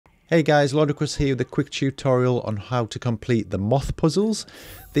Hey guys, Ludicrous here with a quick tutorial on how to complete the Moth puzzles.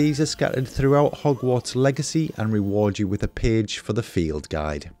 These are scattered throughout Hogwarts Legacy and reward you with a page for the field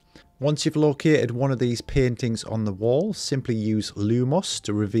guide. Once you've located one of these paintings on the wall, simply use Lumos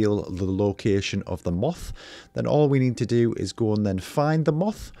to reveal the location of the moth. Then all we need to do is go and then find the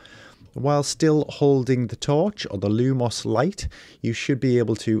moth. While still holding the torch or the Lumos light, you should be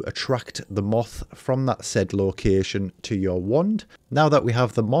able to attract the moth from that said location to your wand. Now that we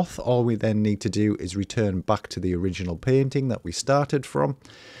have the moth, all we then need to do is return back to the original painting that we started from.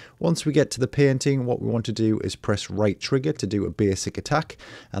 Once we get to the painting, what we want to do is press right trigger to do a basic attack,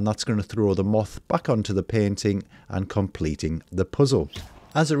 and that's going to throw the moth back onto the painting and completing the puzzle.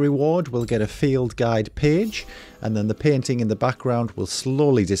 As a reward, we'll get a field guide page, and then the painting in the background will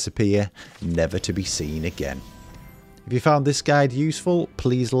slowly disappear, never to be seen again. If you found this guide useful,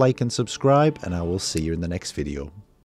 please like and subscribe, and I will see you in the next video.